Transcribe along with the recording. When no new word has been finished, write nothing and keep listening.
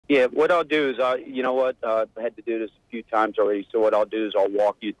Yeah, what I'll do is, you know what, I had to do this a few times already, so what I'll do is I'll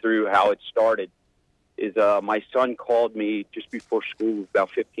walk you through how it started. Is my son called me just before school,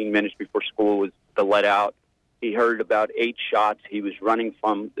 about 15 minutes before school was to let out. He heard about 8 shots. He was running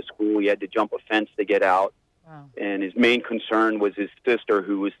from the school. He had to jump a fence to get out. Wow. And his main concern was his sister,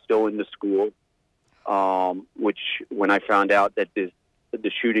 who was still in the school, which when I found out that the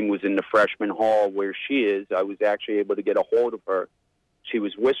shooting was in the freshman hall where she is, I was actually able to get a hold of her. She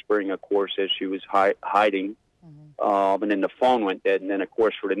was whispering, of course, as she was hiding, and then the phone went dead. And then, of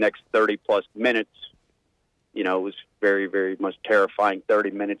course, for the next 30-plus minutes, you know, it was very, very much terrifying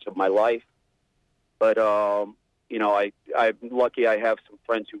 30 minutes of my life. But, you know, I'm lucky I have some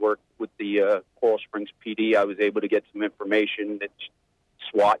friends who work with the Coral Springs PD. I was able to get some information that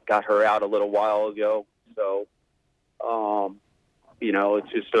SWAT got her out a little while ago. So, you know, it's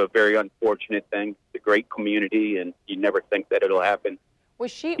just a very unfortunate thing. It's a great community, and you never think that it'll happen. Was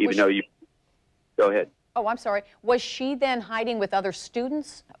she? Even though you... Go ahead. Oh, I'm sorry. Was she then hiding with other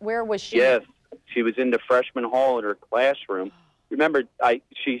students? Where was she? Yes. She was in the freshman hall in her classroom. Remember,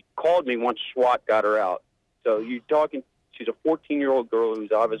 she called me once SWAT got her out. So you're talking, she's a 14-year-old girl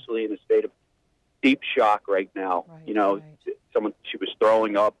who's obviously in a state of deep shock right now. Right, you know, right. She was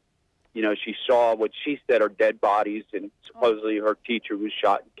throwing up. You know, she saw what she said are dead bodies, and supposedly her teacher was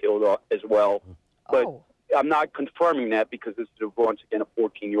shot and killed as well. But I'm not confirming that because this is, once again, a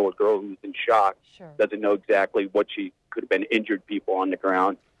 14-year-old girl who's in shock. Sure. Doesn't know exactly what she could have been, injured people on the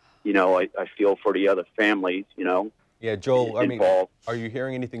ground. You know, I feel for the other families, you know. Yeah, Joel, I mean, are you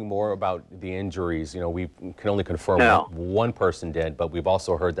hearing anything more about the injuries? You know, we can only confirm one person dead, but we've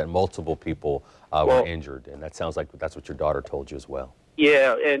also heard that multiple people were injured, and that sounds like that's what your daughter told you as well.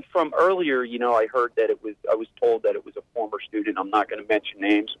 Yeah, and from earlier, you know, I heard that I was told that it was a former student. I'm not going to mention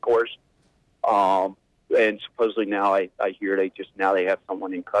names, of course. And supposedly now I hear they have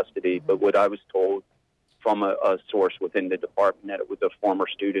someone in custody. But what I was told from a source within the department that it was a former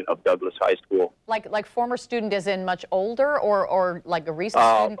student of Douglas High School. Like former student as in much older, or like a recent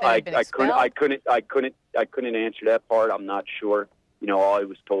student that had been expelled? I couldn't answer that part. I'm not sure. You know, all I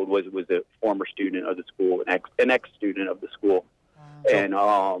was told was it was a former student of the school, an ex-student of the school. And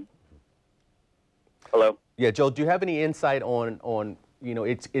hello. Yeah, Joel, do you have any insight on you know,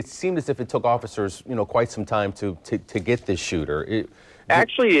 it seemed as if it took officers, you know, quite some time to get this shooter.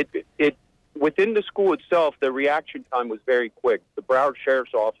 Actually, it within the school itself, the reaction time was very quick. The Broward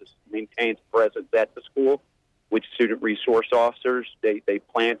Sheriff's Office maintains presence at the school with student resource officers. They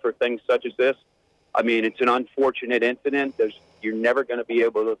plan for things such as this. I mean, it's an unfortunate incident. You're never going to be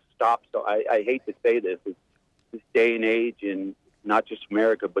able to stop. So I hate to say this. It's this day and age, and not just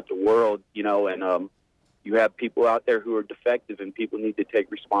America, but the world, you know, and you have people out there who are defective, and people need to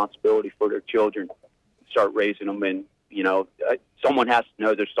take responsibility for their children, start raising them, and, you know, someone has to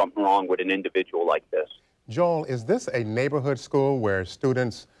know there's something wrong with an individual like this. Joel, is this a neighborhood school where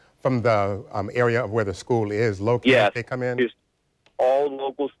students from the area of where the school is located, they come in? Yes, all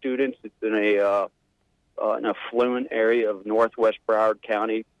local students. It's in an affluent area of northwest Broward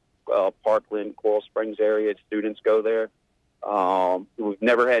County, Parkland, Coral Springs area. Students go there. We've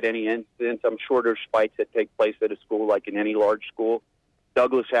never had any incidents. I'm sure there's fights that take place at a school like in any large school.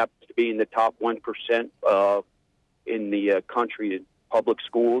 Douglas happens to be in the top 1% in the country in public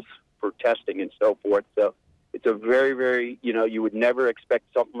schools for testing and so forth. So it's a very, very, you know, you would never expect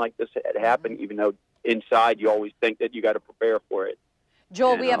something like this to happen, even though inside you always think that you got to prepare for it.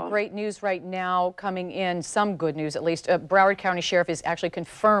 Joel, we have great news right now coming in, some good news at least. Broward County Sheriff is actually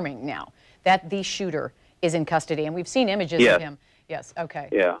confirming now that the shooter is in custody, and we've seen images of him. Yes, okay.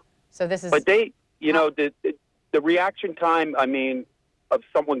 Yeah. So this is... But they, you know, the reaction time, I mean, of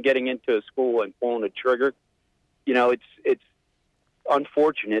someone getting into a school and pulling a trigger, you know, it's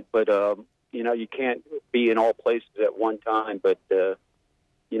unfortunate, but, you know, you can't be in all places at one time. But,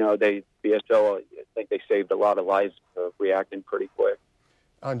 you know, BSO, I think they saved a lot of lives reacting pretty quick.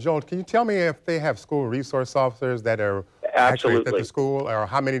 Joel, can you tell me if they have school resource officers that are actually at the school, or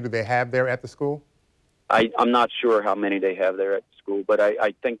how many do they have there at the school? I'm not sure how many they have there at the school, but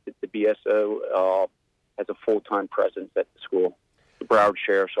I think that the BSO has a full-time presence at the school, the Broward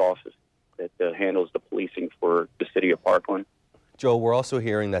Sheriff's Office that handles the policing for the city of Parkland. Joel, we're also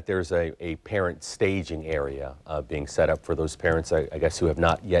hearing that there's a parent staging area being set up for those parents, I guess, who have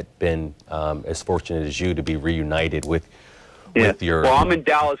not yet been as fortunate as you to be reunited with your... Well, I'm in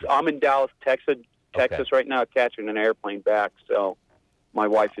Dallas, Texas right now, catching an airplane back, so my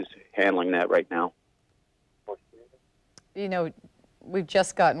wife is handling that right now. You know, we've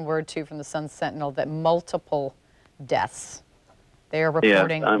just gotten word, too, from the Sun Sentinel that multiple deaths. They are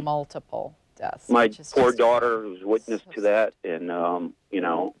reporting multiple deaths. My poor daughter was witness to that, and, you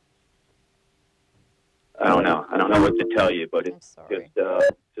know, know what to tell you, but it's just a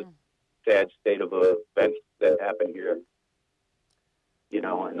sad state of events that happened here. You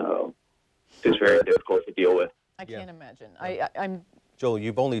know, and it's just very difficult to deal with. I can't imagine. I'm. Joel,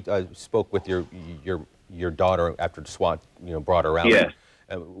 you've only spoke with your daughter after the SWAT, brought her out. Yes.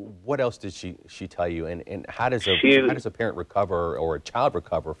 What else did she tell you? And how does a parent recover or a child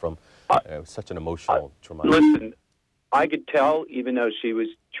recover from such an emotional trauma? Listen, I could tell, even though she was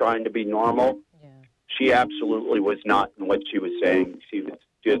trying to be normal, she absolutely was not in what she was saying. She was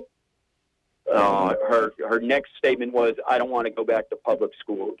just, her next statement was, I don't want to go back to public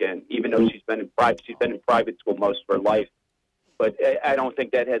school again, even though she's been in private school most of her life. But I don't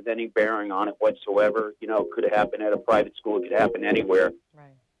think that has any bearing on it whatsoever. You know, it could happen at a private school. It could happen anywhere.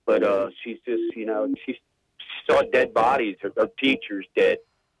 Right. But she's just, she saw dead bodies, her teachers dead.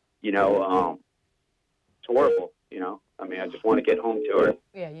 It's horrible, I mean, I just want to get home to her.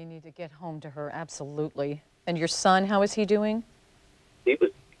 Yeah, you need to get home to her, absolutely. And your son, how is he doing? He's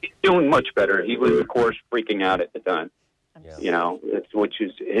doing much better. He was, of course, freaking out at the time. Which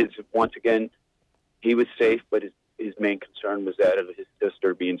is once again, he was safe, but his main concern was that of his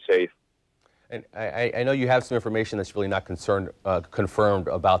sister being safe. And I know you have some information that's really not confirmed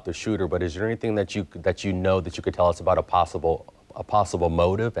about the shooter, but is there anything that you know that you could tell us about a possible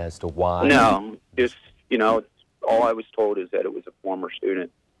motive as to why? No, just all I was told is that it was a former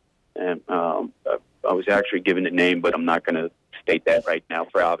student, and I was actually given a name, but I'm not going to state that right now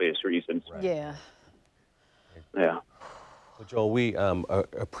for obvious reasons. Right. Yeah. Yeah. Well, Joel, we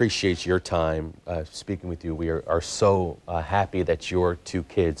appreciate your time speaking with you. We are so happy that your two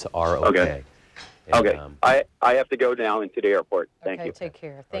kids are okay. And, I have to go now into the airport. Thank you. Take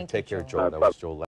care. Take care, Joel. That was Joel.